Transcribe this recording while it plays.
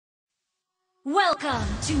Welcome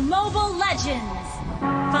to Mobile Legends!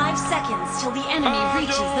 5 seconds till the enemy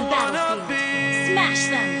reaches the battlefield. Smash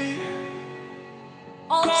them!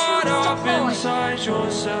 All troops deployed!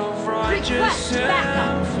 Request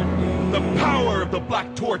backup! The power of the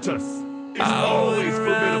Black Tortoise is always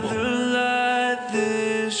formidable. Let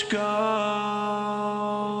this go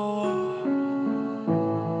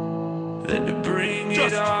than to bring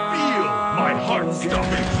Just it on. feel my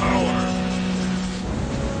heart-stopping power.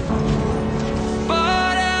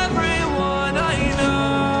 But everyone I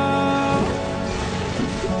know,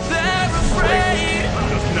 they're afraid,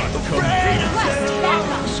 Does not come afraid of Request their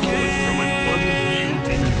backup. own from an skin.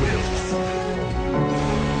 unyielding will.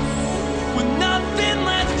 With nothing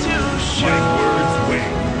left to My show, words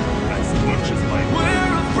weigh as much as my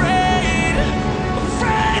we're afraid,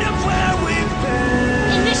 afraid of where we've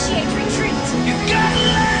been. Initiate retreat! You gotta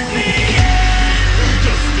let me in.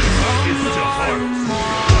 justice is to heart.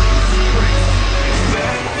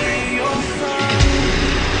 Bury your fire,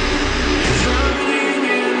 drowning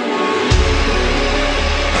in one.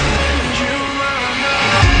 And you are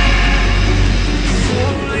not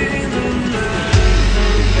falling in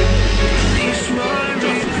love. Release my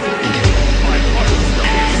regret. My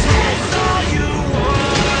heart-stopping It's all you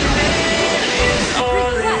wanted. It's all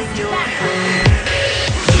in Request your backup!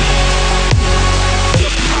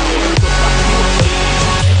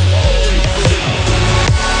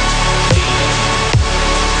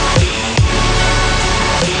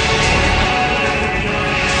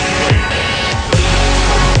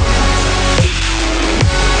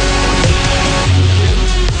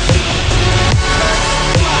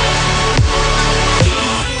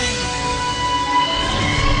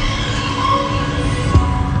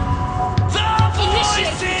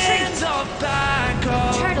 Voices are back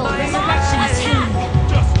of Turtle my resurrection head. attack!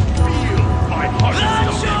 just feel my The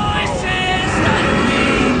heart-stopping power. choices that we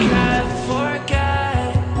can't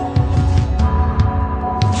forget.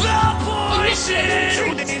 The poison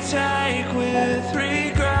we take with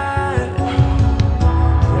regret.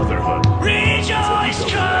 Brotherhood. Rejoice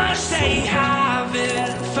 'cause they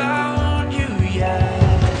haven't found you yet.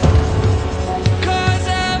 'Cause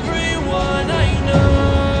everyone I know,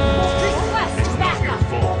 Request backup!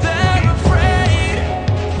 they're afraid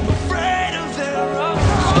of their own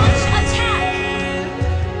Launch skin. attack!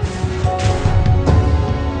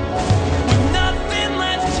 With nothing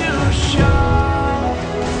left to show,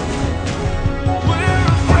 we're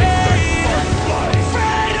afraid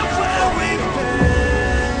of where we've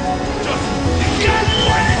been. You gotta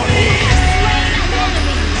let me Slain an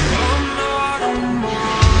enemy! I'm not a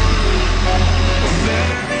monk.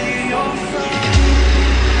 Bury your fire.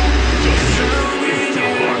 Drowning in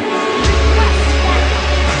Request backup!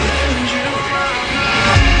 and you are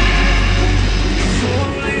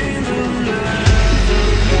falling in love.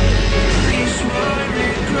 Release my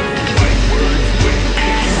regret.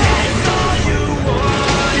 It's all you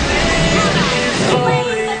wanted. It's all Slay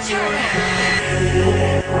the in turtle!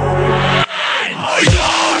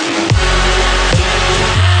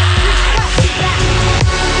 Request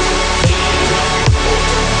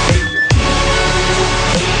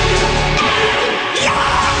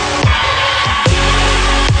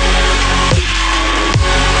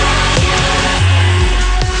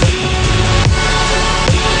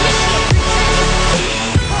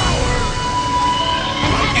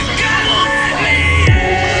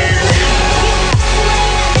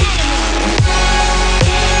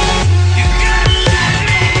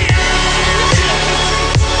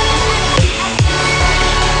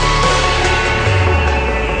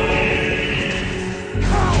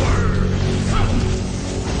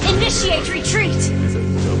Initiate retreat! Is a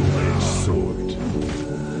double-edged sword.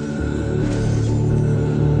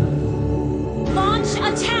 Launch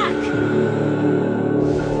attack!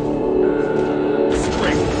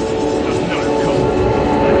 Strength does not come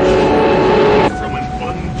from an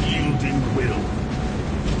unyielding will.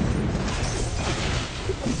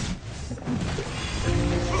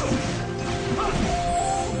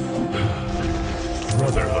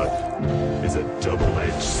 Brotherhood is a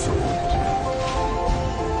double-edged sword.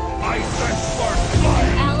 Ice and spark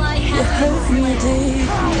fire Ally has Hurt me deep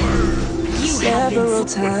you have several been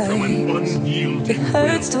from an times. It unyielding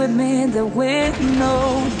hurts to admit that we're no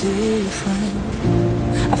different.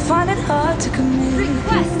 I find it hard to commit,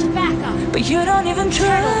 request backup! but you don't even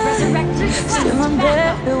try. Resurrected Still, I'm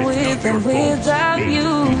backup! better with than without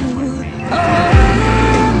you. Oh,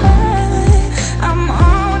 I'm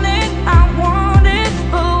on it, I want it,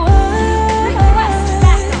 but Request why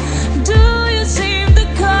backup! do you seem to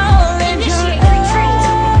call it your Initiate retreat!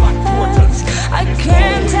 Black Tortoise. I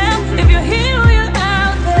can't tell if you're here or you're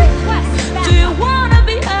out there. Request Do you backup! wanna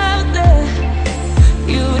be out there?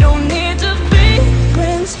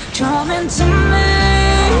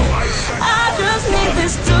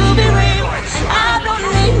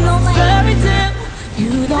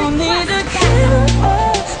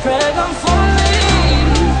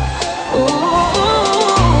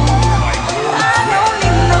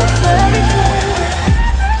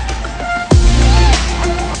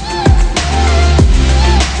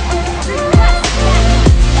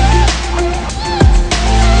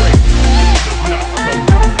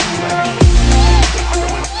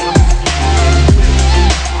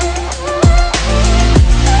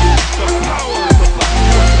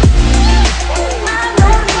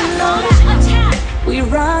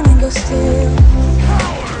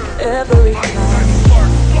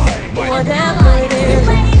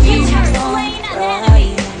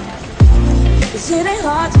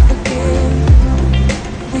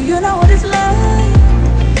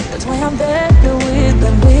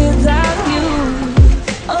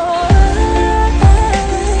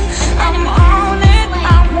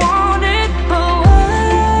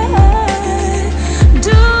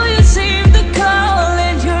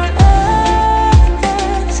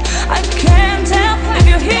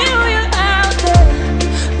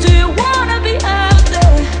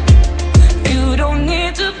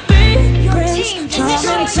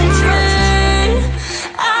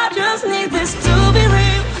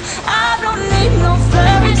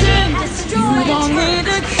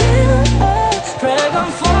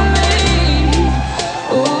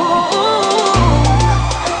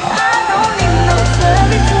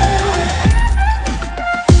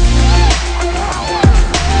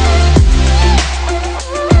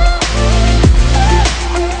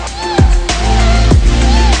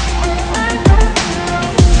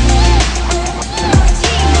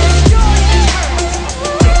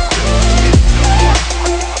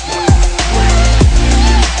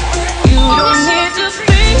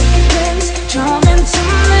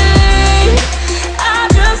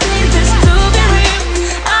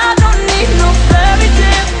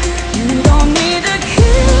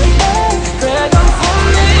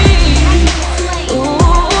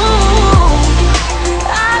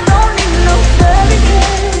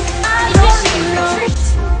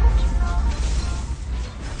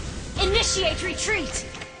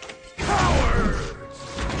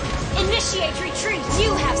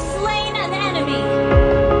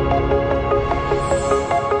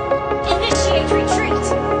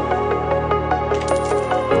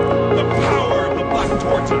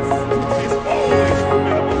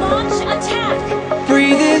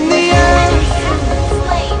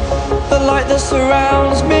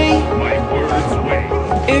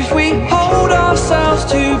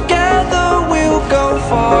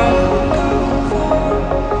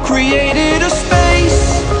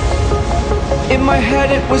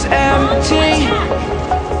 said it was empty,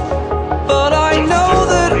 but I know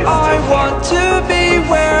that I want to be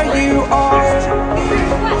where you are.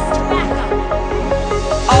 Request backup.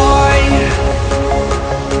 I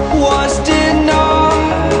was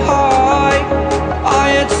denied. I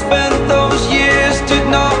had spent those years, did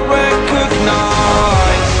not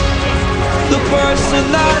recognize the person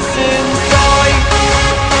that's inside.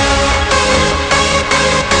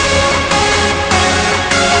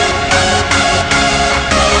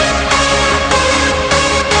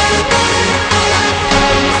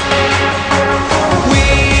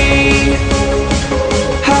 We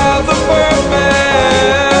have a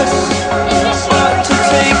purpose, but to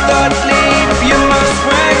take that leap you must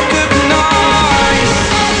recognize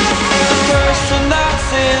the person that's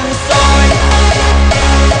inside.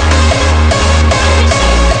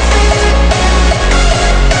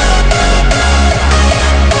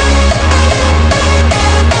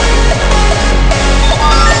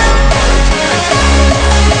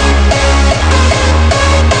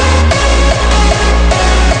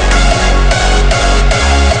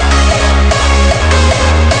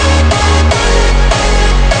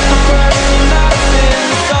 The person that's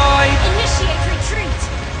inside. Initiate retreat.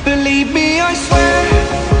 Believe me, I swear,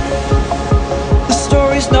 the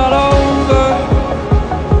story's not over.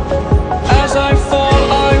 As I fall,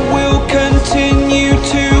 I will continue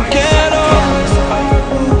to get up.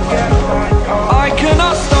 I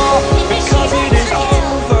cannot stop because it is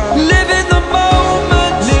over. Live in the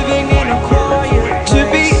moment, living in a quiet. To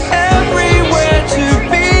be everywhere, to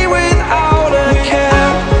be without a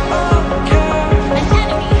care. An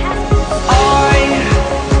enemy has been I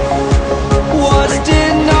was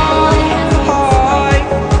denied.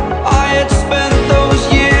 I had spent those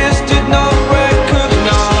years, did not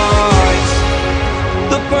recognize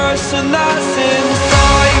the person that's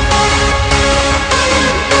inside.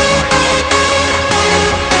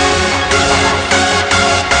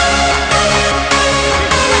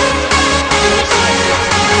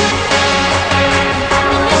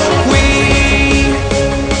 We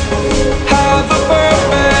have a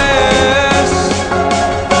purpose,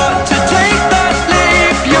 but to take that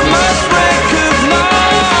leap you must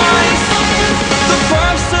recognize the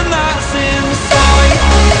person that's inside.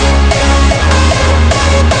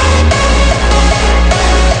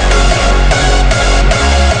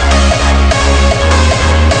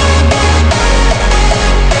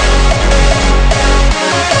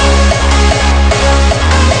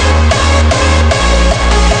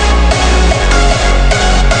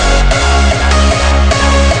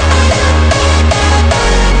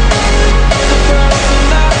 The person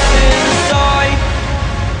that's inside.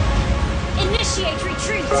 Initiate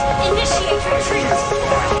retreat. Initiate retreat.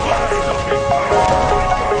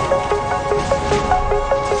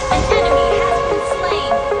 An enemy has been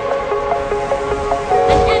slain.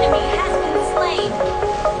 An enemy has been slain.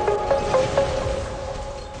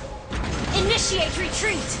 Initiate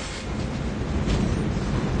retreat.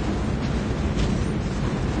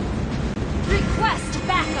 Request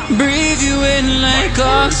backup. Breathe you in like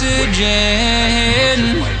oxygen.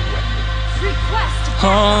 Request backup.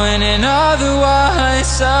 Oh, in an otherwise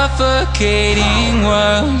suffocating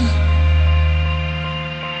world,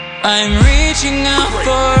 I'm reaching out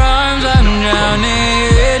for arms, I'm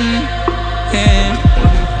drowning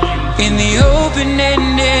in the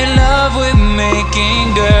open-ended love we're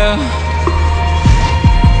making, girl.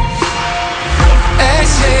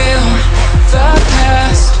 Exhale the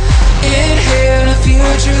past, inhale a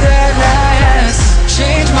future that lasts.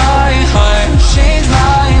 Change my heart, change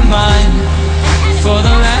my mind. For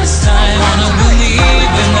the last time, wanna believe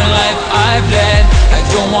in the life I've led. I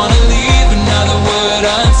don't wanna leave another word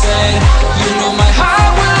unsaid. You know my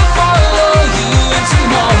heart will follow you in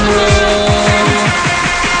tomorrow.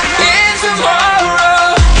 In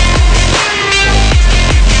tomorrow.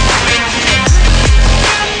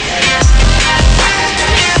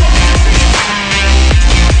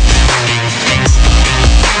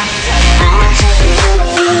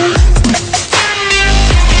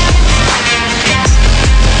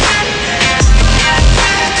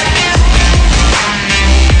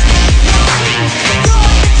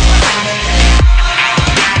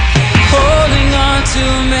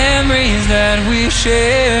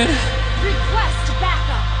 Shared Request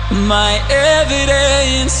backup. my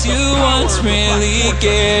evidence you once really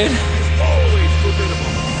cared.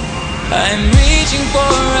 I'm reaching for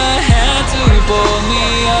a hand to pull me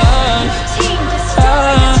up, Team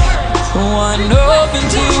destroyed. one open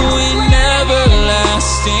to an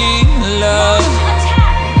everlasting love.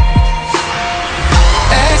 Attack.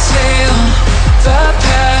 Exhale the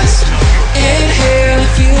past, inhale the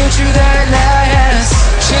future that lasts.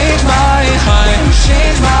 Change my heart, change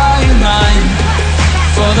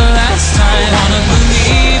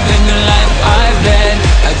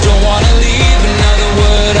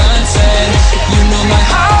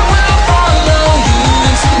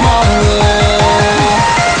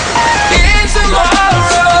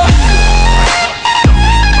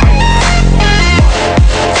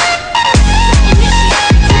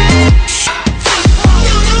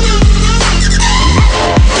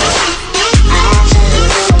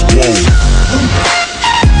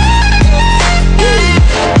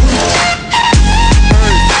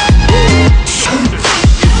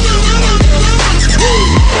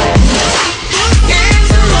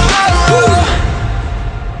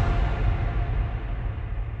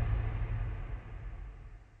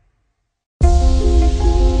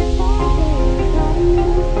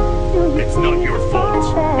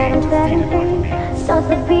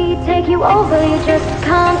you over, you just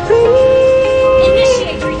can't breathe.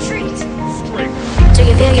 Initiate retreat. Do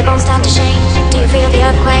you feel your bones start to shake? Do you feel the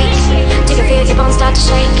earthquake? Do you feel your bones start to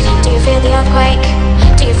shake? Do you feel the earthquake?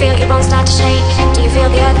 Do you feel your bones start to shake? Do you feel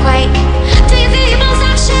the earthquake? Do you feel your bones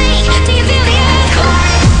start to shake? Do you feel the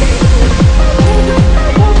earthquake?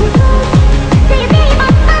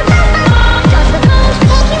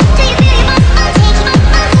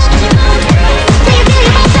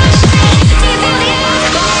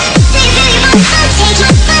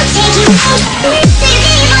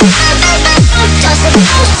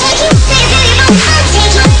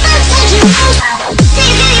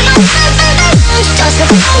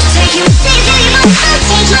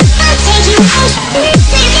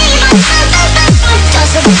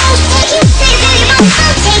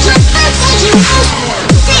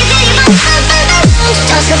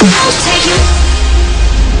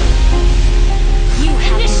 You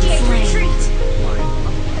have initiate retreat.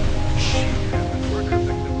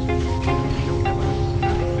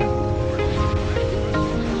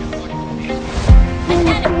 An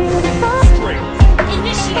enemy.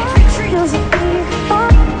 Initiate retreat.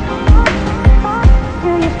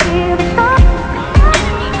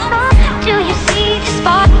 Do you see the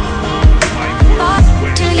spot?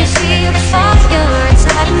 Do you feel the fire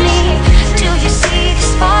inside of me? Do you see the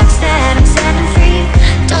sparks that I'm setting free?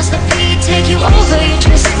 Does the beat take you over? You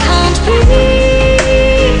just can't breathe.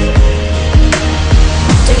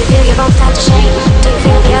 Do you feel your bones start to shake? Do you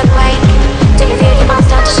feel the earthquake? Do you feel your bones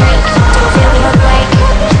start to shake? Do you feel the earthquake?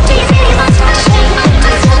 Do you feel your bones start to shake?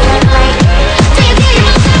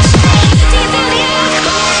 Do you feel the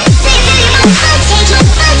earthquake? Do you feel your bones start to shake?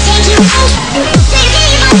 Do you feel the earthquake? Do you feel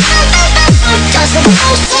your bones start to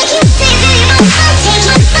shake? Do you feel your bones start to shake?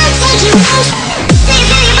 Does the beat take you? Do you feel your bones start to shake? Do you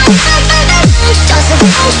feel your bones start to shake? Does the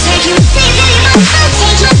beat take you? Do you feel your bones start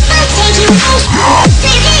to shake? Do you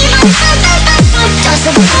feel your bones start to shake? Does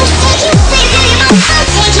the beat take you? Do you feel your bones start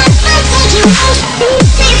to shake?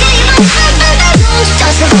 Do you feel your bones start to shake?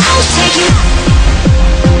 Does the beat take you?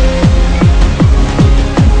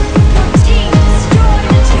 Team destroyed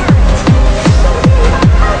the turret.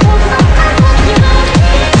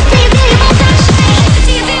 Do you feel your bones start to shake?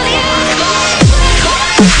 Do you feel the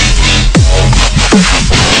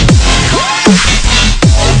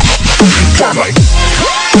Right.